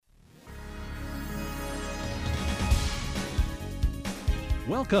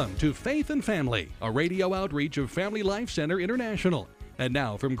Welcome to Faith and Family, a radio outreach of Family Life Center International. And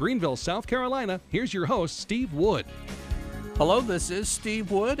now from Greenville, South Carolina, here's your host, Steve Wood. Hello, this is Steve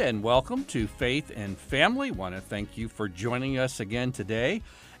Wood, and welcome to Faith and Family. I want to thank you for joining us again today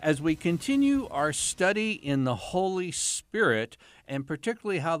as we continue our study in the Holy Spirit, and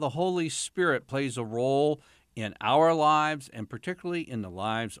particularly how the Holy Spirit plays a role in our lives and particularly in the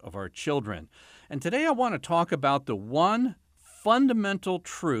lives of our children. And today I want to talk about the one fundamental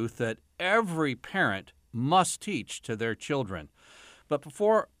truth that every parent must teach to their children. But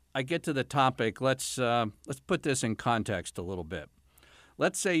before I get to the topic, let's put this in context a little bit.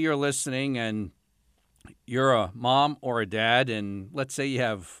 Let's say you're listening and you're a mom or a dad, and let's say you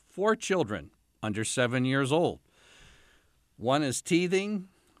have 4 children under 7 years old. One is teething,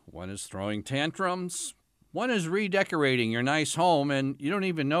 one is throwing tantrums, one is redecorating your nice home, and you don't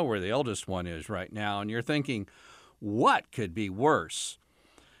even know where the eldest one is right now, and you're thinking, what could be worse?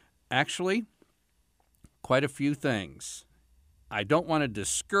 Actually, quite a few things. I don't want to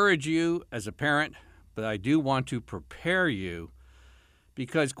discourage you as a parent, but I do want to prepare you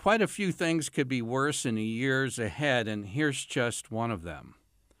because quite a few things could be worse in the years ahead, and here's just one of them.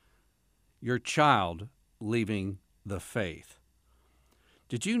 Your child leaving the faith.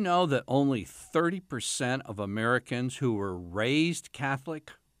 Did you know that only 30% of Americans who were raised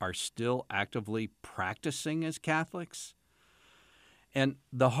Catholic are still actively practicing as Catholics? And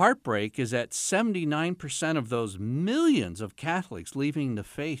the heartbreak is that 79% of those millions of Catholics leaving the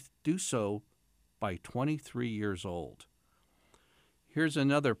faith do so by 23 years old. Here's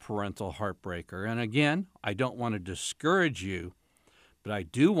another parental heartbreaker. And again, I don't want to discourage you, but I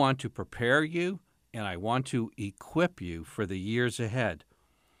do want to prepare you and I want to equip you for the years ahead.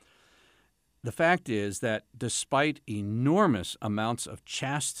 The fact is that despite enormous amounts of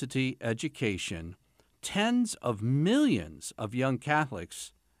chastity education, tens of millions of young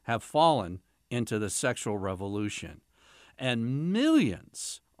Catholics have fallen into the sexual revolution, and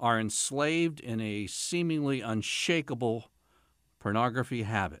millions are enslaved in a seemingly unshakable pornography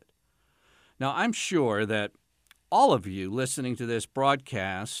habit. Now, I'm sure that all of you listening to this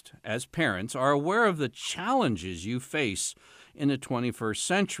broadcast as parents are aware of the challenges you face in the 21st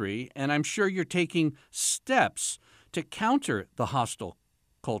century, and I'm sure you're taking steps to counter the hostile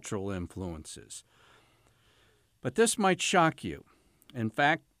cultural influences. But this might shock you. In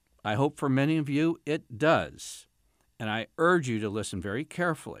fact, I hope for many of you it does, and I urge you to listen very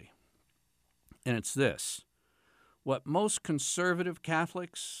carefully. And it's this: what most conservative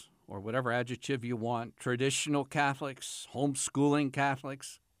Catholics, or whatever adjective you want, traditional Catholics, homeschooling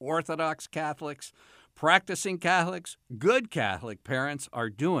Catholics, Orthodox Catholics, practicing Catholics, good Catholic parents are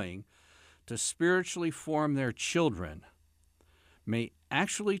doing to spiritually form their children may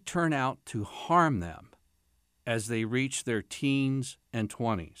actually turn out to harm them as they reach their teens and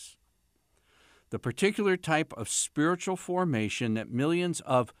 20s. The particular type of spiritual formation that millions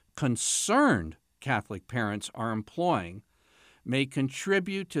of concerned Catholic parents are employing may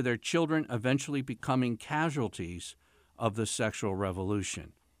contribute to their children eventually becoming casualties of the sexual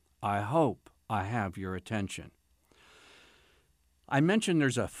revolution. I hope I have your attention. I mentioned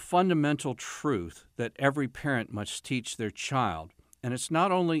there's a fundamental truth that every parent must teach their child, and it's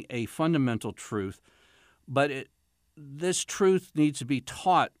not only a fundamental truth, but this truth needs to be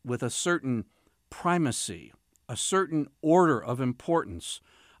taught with a certain primacy, a certain order of importance,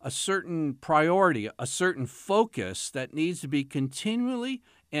 a certain priority, a certain focus that needs to be continually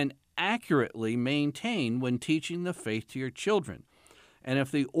and accurately maintained when teaching the faith to your children. And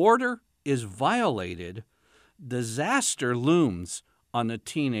if the order is violated, disaster looms on the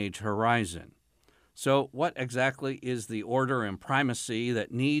teenage horizon. So what exactly is the order and primacy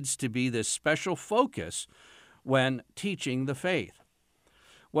that needs to be this special focus when teaching the faith?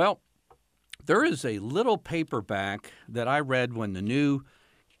 Well, there is a little paperback that I read when the new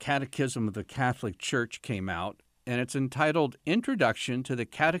Catechism of the Catholic Church came out, and it's entitled Introduction to the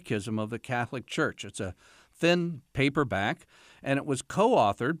Catechism of the Catholic Church. It's a thin paperback, and it was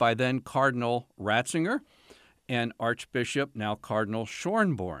co-authored by then Cardinal Ratzinger and Archbishop, now Cardinal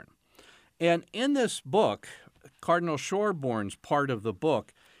Schornborn. And in this book, Cardinal Schornborn's part of the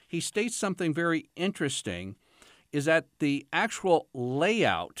book, he states something very interesting, is that the actual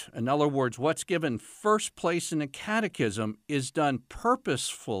layout, in other words, what's given first place in the catechism, is done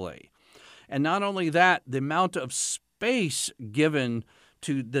purposefully. And not only that, the amount of space given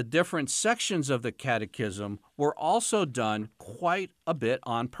to the different sections of the catechism were also done quite a bit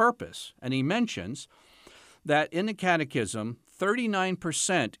on purpose. And he mentions that in the catechism,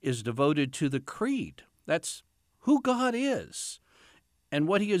 39% is devoted to the creed. That's who God is and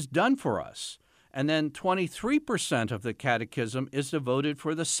what he has done for us. and then 23% of the catechism is devoted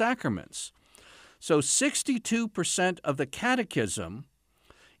for the sacraments. So 62% of the catechism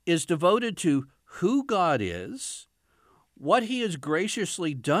is devoted to who God is, what He has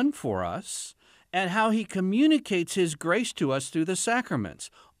graciously done for us, and how He communicates His grace to us through the sacraments.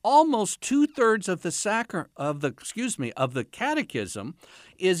 Almost 2/3 of the catechism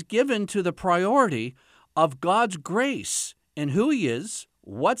is given to the priority of God's grace and who He is,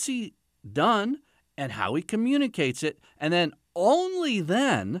 what's He done, and how He communicates it. And then only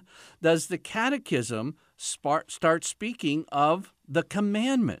then does the catechism start speaking of the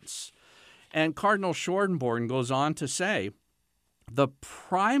commandments. And Cardinal Schornborn goes on to say, the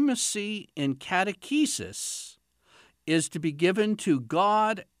primacy in catechesis is to be given to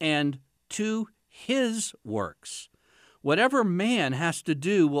God and to His works. Whatever man has to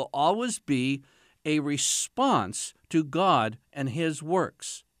do will always be a response to God and His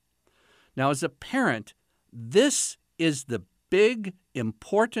works. Now, as a parent, this is the big,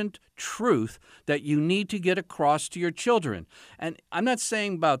 important truth that you need to get across to your children. And I'm not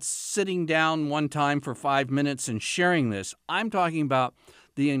saying about sitting down one time for 5 minutes and sharing this. I'm talking about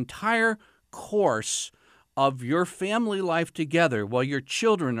the entire course of your family life together while your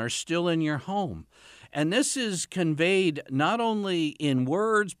children are still in your home. And this is conveyed not only in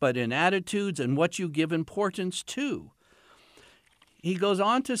words, but in attitudes and what you give importance to. He goes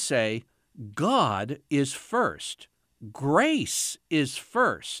on to say, God is first. Grace is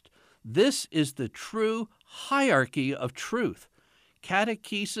first. This is the true hierarchy of truth.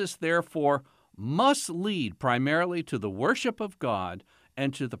 Catechesis, therefore, must lead primarily to the worship of God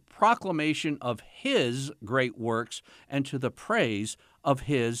and to the proclamation of His great works and to the praise of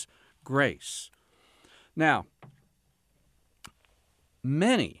His grace. Now,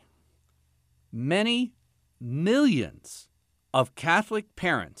 many millions of Catholic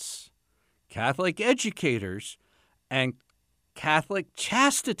parents, Catholic educators, and Catholic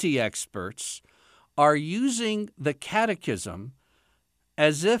chastity experts are using the catechism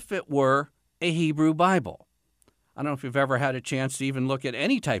as if it were a Hebrew Bible. I don't know if you've ever had a chance to even look at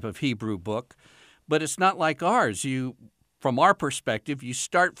any type of Hebrew book, but it's not like ours. From our perspective, you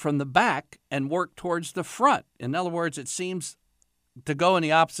start from the back and work towards the front. In other words, it seems to go in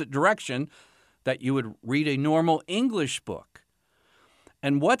the opposite direction that you would read a normal English book.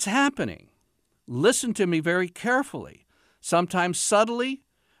 And what's happening? Listen to me very carefully. Sometimes subtly,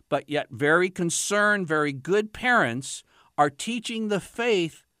 but yet very concerned, very good parents are teaching the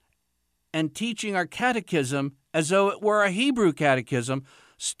faith and teaching our catechism as though it were a Hebrew catechism,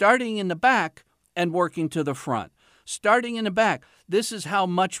 starting in the back and working to the front. Starting in the back, this is how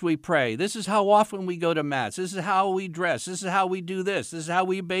much we pray. This is how often we go to Mass. This is how we dress. This is how we do this. This is how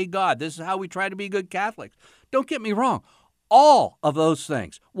we obey God. This is how we try to be good Catholics. Don't get me wrong. All of those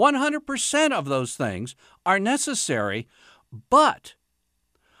things, 100% of those things are necessary, but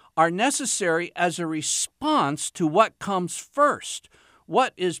are necessary as a response to what comes first,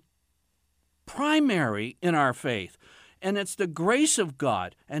 what is primary in our faith. And it's the grace of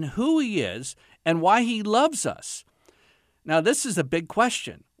God and who He is and why He loves us. Now, this is a big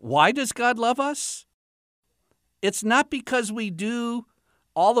question. Why does God love us? It's not because we do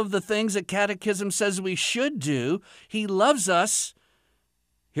all of the things that Catechism says we should do. He loves us,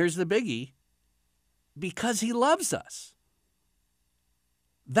 here's the biggie, because He loves us.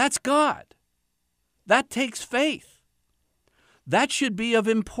 That's God. That takes faith. That should be of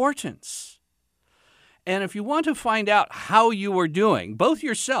importance. And if you want to find out how you are doing, both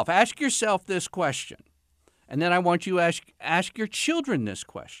yourself, ask yourself this question. And then I want you to ask your children this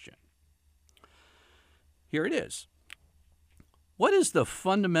question. Here it is. What is the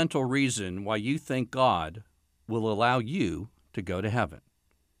fundamental reason why you think God will allow you to go to heaven?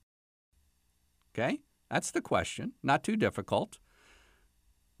 Okay? That's the question. Not too difficult.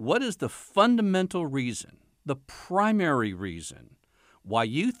 What is the fundamental reason, the primary reason, why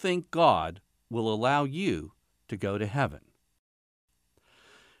you think God will allow you to go to heaven?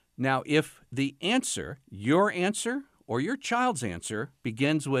 Now, if the answer, your answer or your child's answer,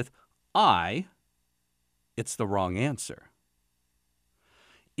 begins with I, it's the wrong answer.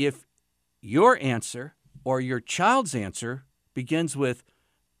 If your answer or your child's answer begins with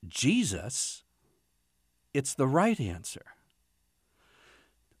Jesus, it's the right answer.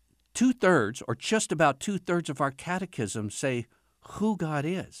 2/3, or just about 2/3 of our catechism say who God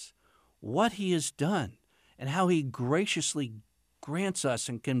is, what He has done, and how He graciously grants us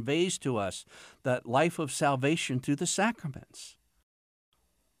and conveys to us that life of salvation through the sacraments.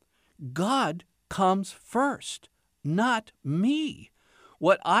 God comes first, not me.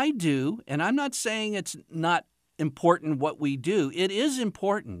 What I do, and I'm not saying it's not important what we do, it is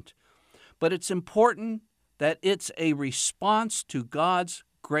important, but it's important that it's a response to God's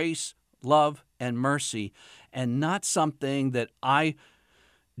grace, love, and mercy, and not something that I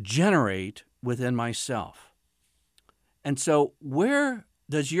generate within myself. And so where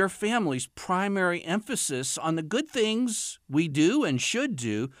does your family's primary emphasis on the good things we do and should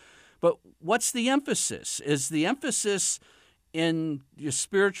do, but what's the emphasis? Is the emphasis in your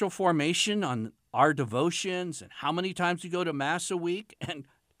spiritual formation on our devotions and how many times you go to Mass a week? And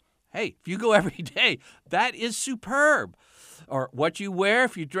hey, if you go every day, that is superb. Or what you wear,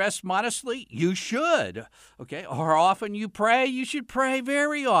 if you dress modestly, you should. Okay, or how often you pray, you should pray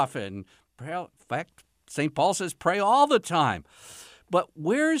very often. In fact, St. Paul says pray all the time. But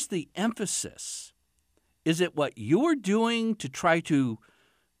where's the emphasis? Is it what you're doing to try to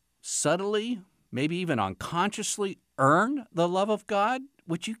subtly, maybe even unconsciously, earn the love of God,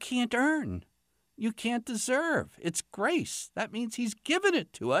 which you can't earn? You can't deserve. It's grace. That means He's given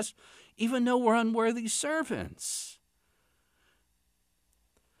it to us, even though we're unworthy servants.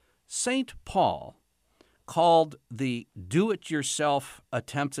 St. Paul called the do-it-yourself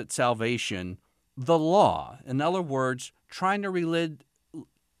attempts at salvation the law. In other words, trying to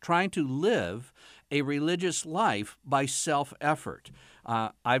live a religious life by self-effort.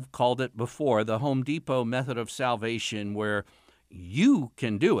 I've called it before the Home Depot method of salvation, where you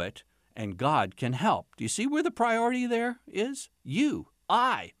can do it and God can help. Do you see where the priority there is? You,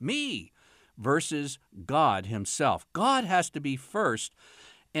 I, me, versus God Himself. God has to be first,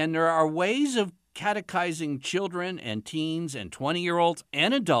 and there are ways of catechizing children and teens and 20-year-olds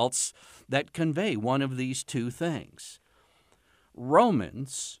and adults that convey one of these two things.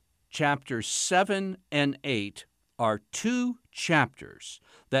 Romans chapters 7 and 8 are two chapters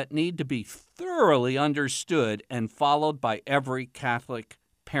that need to be thoroughly understood and followed by every Catholic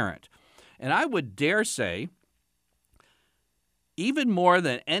parent. And I would dare say, even more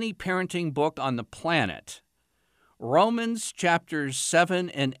than any parenting book on the planet, Romans chapters 7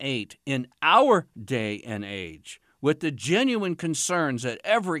 and 8 in our day and age, with the genuine concerns that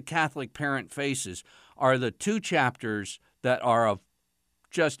every Catholic parent faces, are the two chapters that are of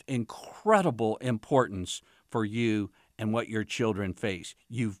just incredible importance for you and what your children face.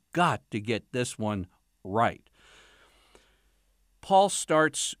 You've got to get this one right. Paul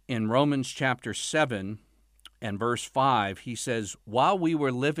starts in Romans chapter 7 and verse 5. He says, while we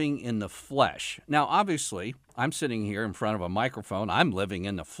were living in the flesh. Now, obviously, I'm sitting here in front of a microphone. I'm living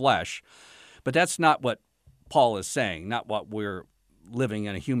in the flesh. But that's not what Paul is saying, not what we're living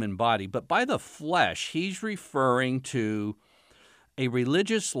in a human body. But by the flesh, he's referring to a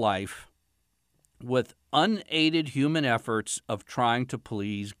religious life with unaided human efforts of trying to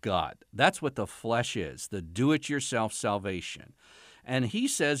please God. That's what the flesh is, the do-it-yourself salvation. And he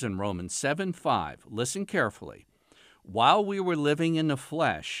says in Romans 7:5, listen carefully, while we were living in the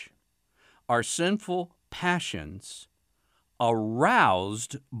flesh, our sinful passions,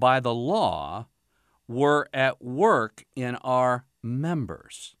 aroused by the law, were at work in our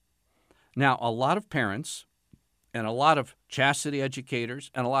members. Now, a lot of parents and a lot of chastity educators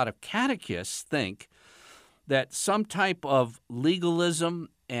and a lot of catechists think that some type of legalism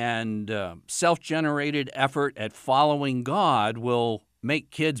and self-generated effort at following God will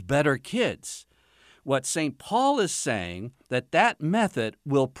make kids better kids. What St. Paul is saying, that method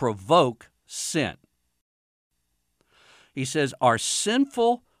will provoke sin. He says, our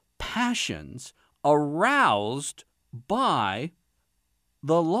sinful passions aroused by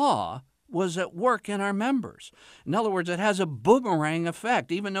the law was at work in our members. In other words, it has a boomerang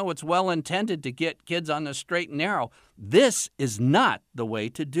effect. Even though it's well intended to get kids on the straight and narrow, this is not the way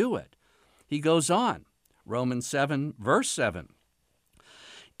to do it. He goes on, Romans 7, verse 7.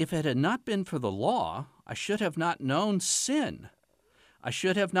 If it had not been for the law, I should have not known sin. I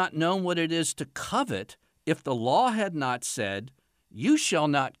should have not known what it is to covet if the law had not said, you shall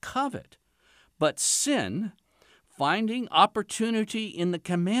not covet. But sin, finding opportunity in the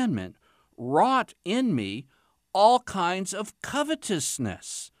commandment, wrought in me all kinds of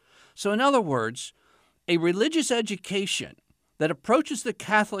covetousness. So in other words, a religious education that approaches the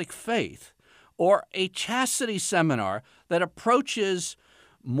Catholic faith, or a chastity seminar that approaches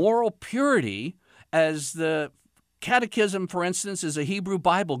moral purity, as the Catechism, for instance, is a Hebrew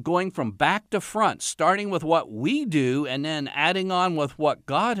Bible going from back to front, starting with what we do and then adding on with what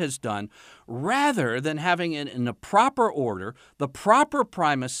God has done, rather than having it in the proper order. The proper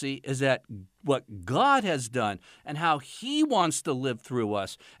primacy is at what God has done and how He wants to live through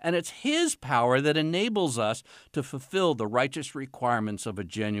us. And it's His power that enables us to fulfill the righteous requirements of a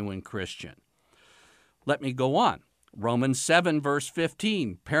genuine Christian. Let me go on. Romans 7, verse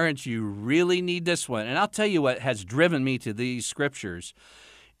 15. Parents, you really need this one. And I'll tell you what has driven me to these scriptures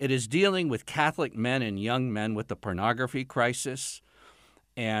It is dealing with Catholic men and young men with the pornography crisis,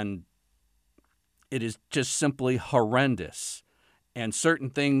 and it is just simply horrendous. And certain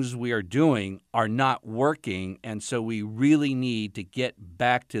things we are doing are not working, and so we really need to get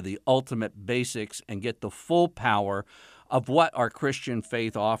back to the ultimate basics and get the full power of what our Christian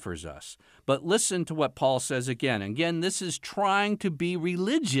faith offers us. But listen to what Paul says again. Again, this is trying to be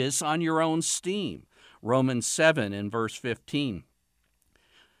religious on your own steam. Romans 7 and verse 15.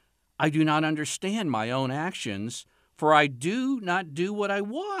 I do not understand my own actions, for I do not do what I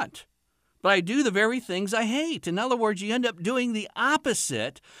want, but I do the very things I hate. In other words, you end up doing the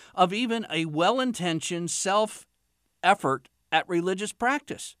opposite of even a well-intentioned self-effort at religious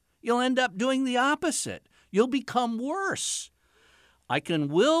practice. You'll end up doing the opposite. You'll become worse. I can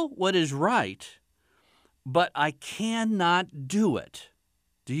will what is right, but I cannot do it.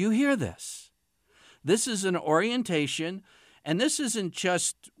 Do you hear this? This is an orientation, and this isn't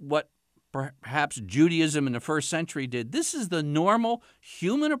just what perhaps Judaism in the first century did. This is the normal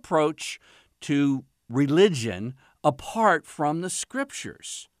human approach to religion apart from the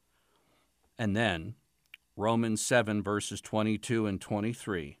Scriptures. And then Romans 7, verses 22 and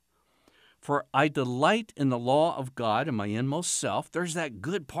 23. For I delight in the law of God in my inmost self. There's that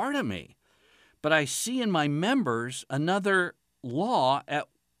good part of me. But I see in my members another law at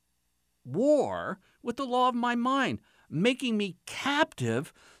war with the law of my mind, making me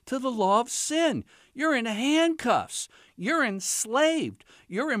captive to the law of sin. You're in handcuffs. You're enslaved.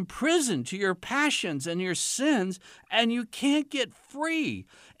 You're imprisoned to your passions and your sins, and you can't get free.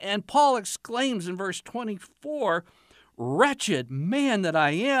 And Paul exclaims in verse 24, wretched man that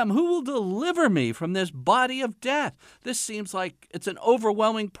I am, who will deliver me from this body of death? This seems like it's an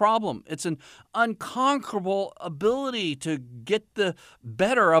overwhelming problem. It's an unconquerable ability to get the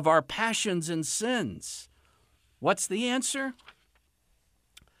better of our passions and sins. What's the answer?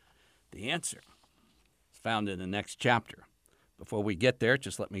 The answer is found in the next chapter. Before we get there,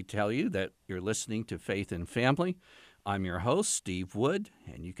 just let me tell you that you're listening to Faith and Family. I'm your host, Steve Wood,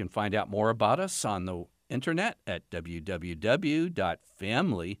 and you can find out more about us on the internet at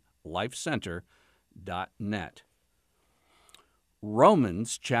www.familylifecenter.net.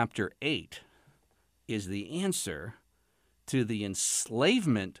 Romans chapter 8 is the answer to the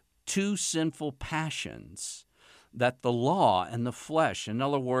enslavement to sinful passions that the law and the flesh, in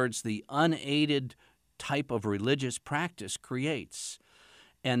other words, the unaided type of religious practice creates.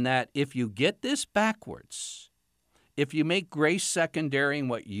 And that if you get this backwards, if you make grace secondary and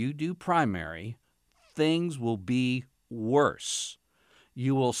what you do primary, things will be worse.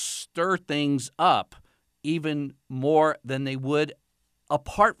 You will stir things up even more than they would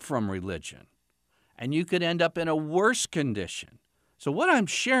apart from religion. And you could end up in a worse condition. So what I'm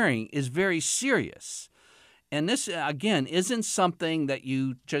sharing is very serious. And this, again, isn't something that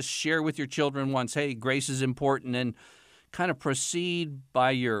you just share with your children once, hey, grace is important, and kind of proceed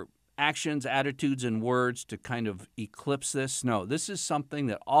by your actions, attitudes, and words to kind of eclipse this. No, this is something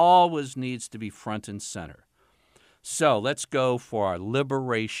that always needs to be front and center. So let's go for our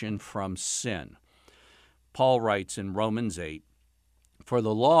liberation from sin. Paul writes in Romans 8, for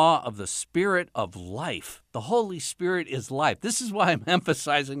the law of the Spirit of life, the Holy Spirit is life. This is why I'm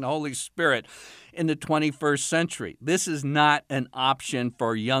emphasizing the Holy Spirit in the 21st century. This is not an option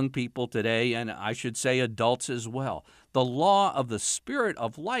for young people today, and I should say adults as well. The law of the Spirit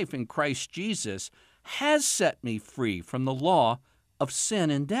of life in Christ Jesus has set me free from the law of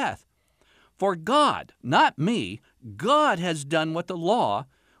sin and death. For God, not me, God has done what the law,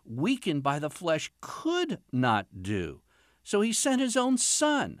 weakened by the flesh, could not do. So he sent his own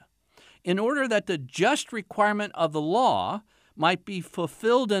Son, in order that the just requirement of the law might be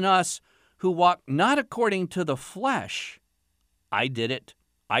fulfilled in us who walk not according to the flesh. I did it.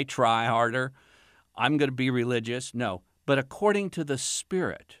 I try harder. I'm going to be religious. No, but according to the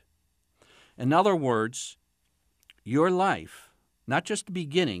Spirit. In other words, your life, not just the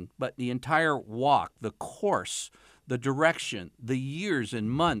beginning, but the entire walk, the course, the direction, the years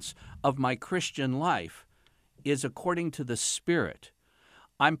and months of my Christian life is according to the Spirit.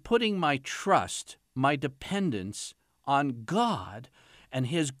 I'm putting my trust, my dependence on God and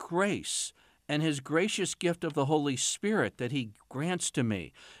His grace and His gracious gift of the Holy Spirit that He grants to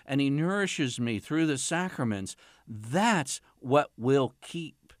me, and He nourishes me through the sacraments. That's what will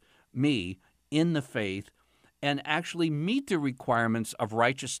keep me in the faith and actually meet the requirements of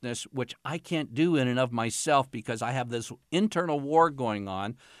righteousness, which I can't do in and of myself because I have this internal war going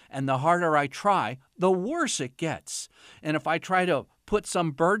on, and the harder I try, the worse it gets. And if I try to put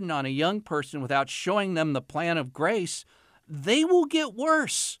some burden on a young person without showing them the plan of grace, they will get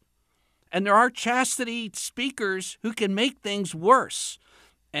worse. And there are chastity speakers who can make things worse.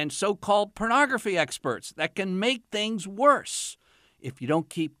 and so-called pornography experts that can make things worse if you don't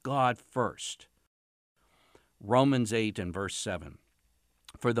keep God first. Romans 8 and verse 7.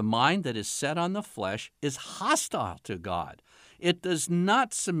 For the mind that is set on the flesh is hostile to God. It does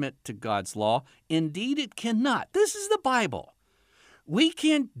not submit to God's law. Indeed, it cannot. This is the Bible. We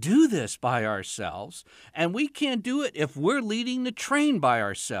can't do this by ourselves, and we can't do it if we're leading the train by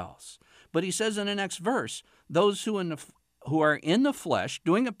ourselves. But he says in the next verse, those who are in the flesh,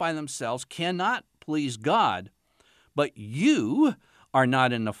 doing it by themselves, cannot please God. But you are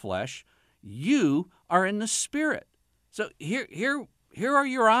not in the flesh. You are in the Spirit. So here are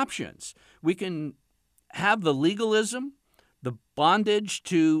your options. We can have the legalism, the bondage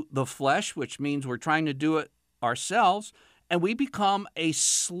to the flesh, which means we're trying to do it ourselves, and we become a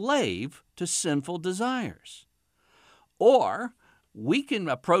slave to sinful desires. Or we can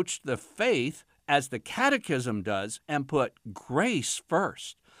approach the faith as the Catechism does and put grace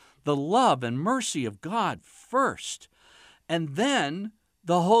first, the love and mercy of God first, and then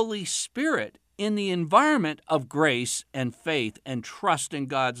the Holy Spirit in the environment of grace and faith and trust in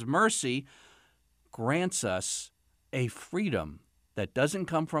God's mercy grants us a freedom that doesn't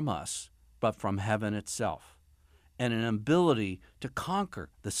come from us, but from heaven itself, and an ability to conquer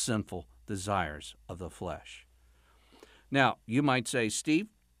the sinful desires of the flesh. Now, you might say, Steve,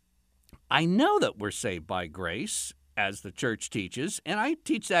 I know that we're saved by grace, as the church teaches, and I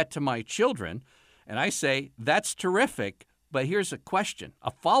teach that to my children, and I say, that's terrific, but here's a question, a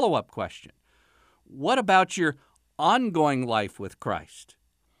follow-up question. What about your ongoing life with Christ?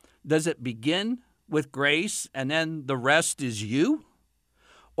 Does it begin with grace and then the rest is you?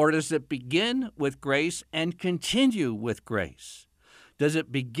 Or does it begin with grace and continue with grace? Does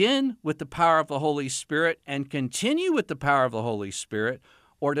it begin with the power of the Holy Spirit and continue with the power of the Holy Spirit?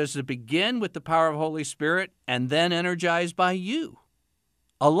 Or does it begin with the power of the Holy Spirit and then energized by you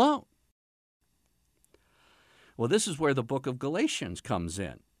alone? Well, this is where the book of Galatians comes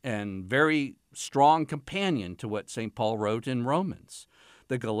in, and very strong companion to what St. Paul wrote in Romans.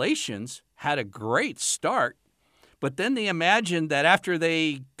 The Galatians had a great start, but then they imagined that after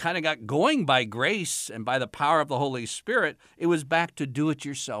they kind of got going by grace and by the power of the Holy Spirit, it was back to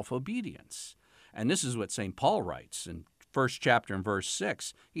do-it-yourself obedience. And this is what St. Paul writes in 1st chapter and verse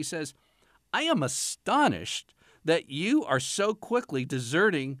 6. He says, I am astonished that you are so quickly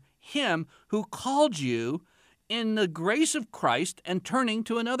deserting him who called you in the grace of Christ and turning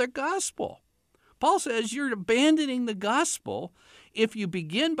to another gospel. Paul says you're abandoning the gospel if you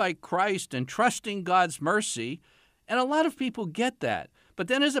begin by Christ and trusting God's mercy, and a lot of people get that. But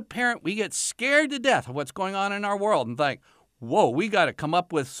then as a parent, we get scared to death of what's going on in our world and think, whoa, we got to come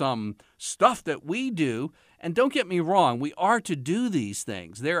up with some stuff that we do. And don't get me wrong, we are to do these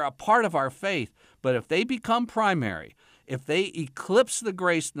things. They're a part of our faith. But if they become primary, if they eclipse the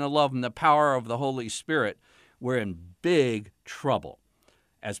grace and the love and the power of the Holy Spirit, we're in big trouble.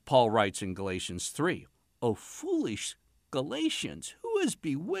 As Paul writes in Galatians 3, O foolish Galatians, who has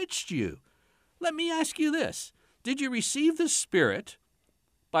bewitched you? Let me ask you this. Did you receive the Spirit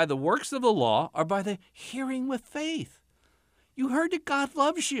by the works of the law or by the hearing with faith? You heard that God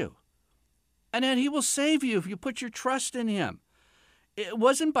loves you and that he will save you if you put your trust in him. It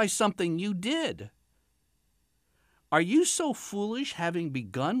wasn't by something you did. Are you so foolish, having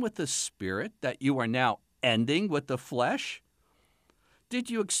begun with the Spirit, that you are now ending with the flesh? Did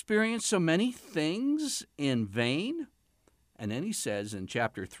you experience so many things in vain? And then he says in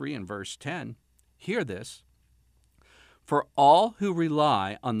chapter 3 and verse 10, hear this, for all who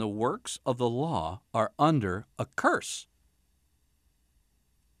rely on the works of the law are under a curse.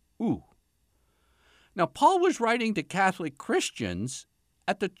 Ooh. Now, Paul was writing to Catholic Christians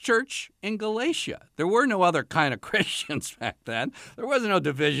at the church in Galatia. There were no other kind of Christians back then. There wasn't no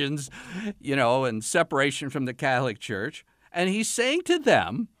divisions, and separation from the Catholic Church. And he's saying to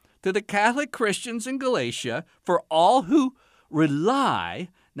them, to the Catholic Christians in Galatia, for all who rely,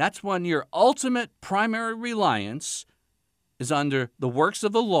 that's when your ultimate primary reliance is under the works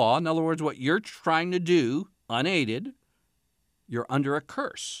of the law. In other words, what you're trying to do, unaided, you're under a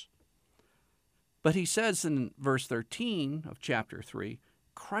curse. But he says in verse 13 of chapter 3,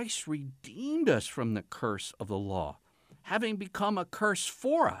 Christ redeemed us from the curse of the law, having become a curse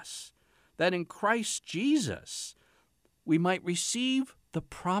for us, that in Christ Jesus we might receive the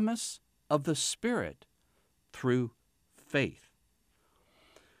promise of the Spirit through faith.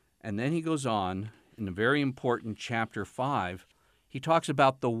 And then he goes on in a very important chapter 5. He talks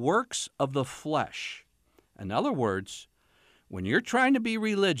about the works of the flesh. In other words, when you're trying to be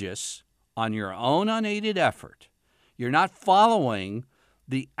religious on your own unaided effort, you're not following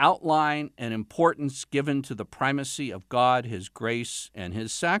the outline and importance given to the primacy of God, His grace, and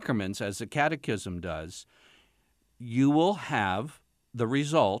His sacraments, as the Catechism does, you will have the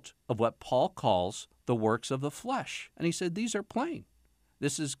result of what Paul calls the works of the flesh. And he said these are plain.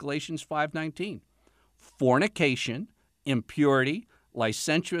 This is Galatians 5:19. Fornication, impurity,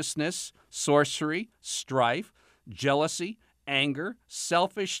 licentiousness, sorcery, strife, jealousy, anger,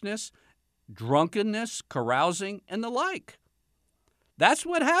 selfishness, drunkenness, carousing, and the like. That's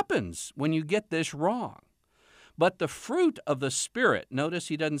what happens when you get this wrong. But the fruit of the Spirit, notice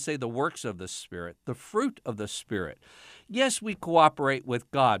he doesn't say the works of the Spirit, the fruit of the Spirit. Yes, we cooperate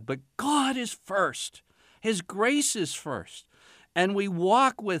with God, but God is first. His grace is first. And we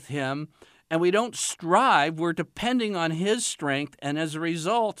walk with Him, and we don't strive. We're depending on His strength. And as a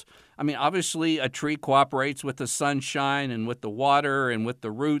result, obviously a tree cooperates with the sunshine and with the water and with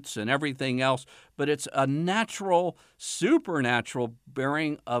the roots and everything else, but it's a natural, supernatural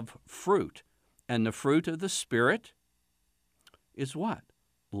bearing of fruit. And the fruit of the Spirit is what?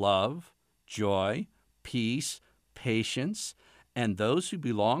 Love, joy, peace, patience. And those who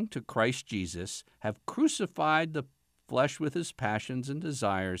belong to Christ Jesus have crucified the flesh with his passions and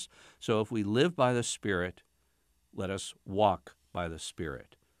desires. So if we live by the Spirit, let us walk by the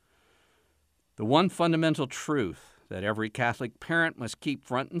Spirit. The one fundamental truth that every Catholic parent must keep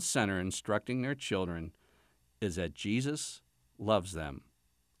front and center instructing their children is that Jesus loves them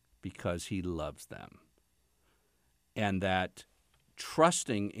because He loves them. And that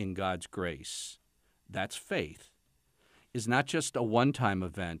trusting in God's grace, that's faith, is not just a one-time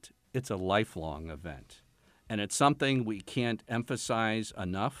event, it's a lifelong event. And it's something we can't emphasize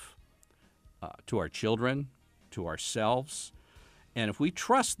enough to our children, to ourselves. And if we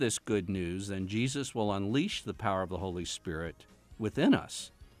trust this good news, then Jesus will unleash the power of the Holy Spirit within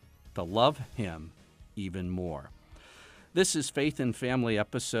us to love Him even more. This is Faith and Family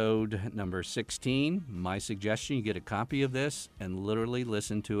episode number 16. My suggestion, you get a copy of this and literally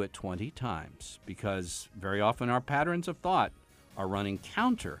listen to it 20 times, because very often our patterns of thought are running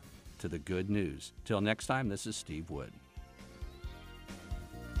counter to the good news. Till next time, this is Steve Wood.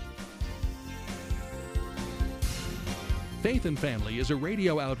 Faith and Family is a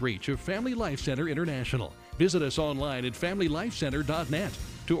radio outreach of Family Life Center International. Visit us online at familylifecenter.net.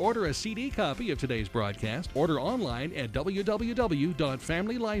 To order a CD copy of today's broadcast, order online at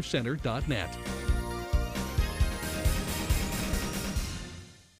www.familylifecenter.net.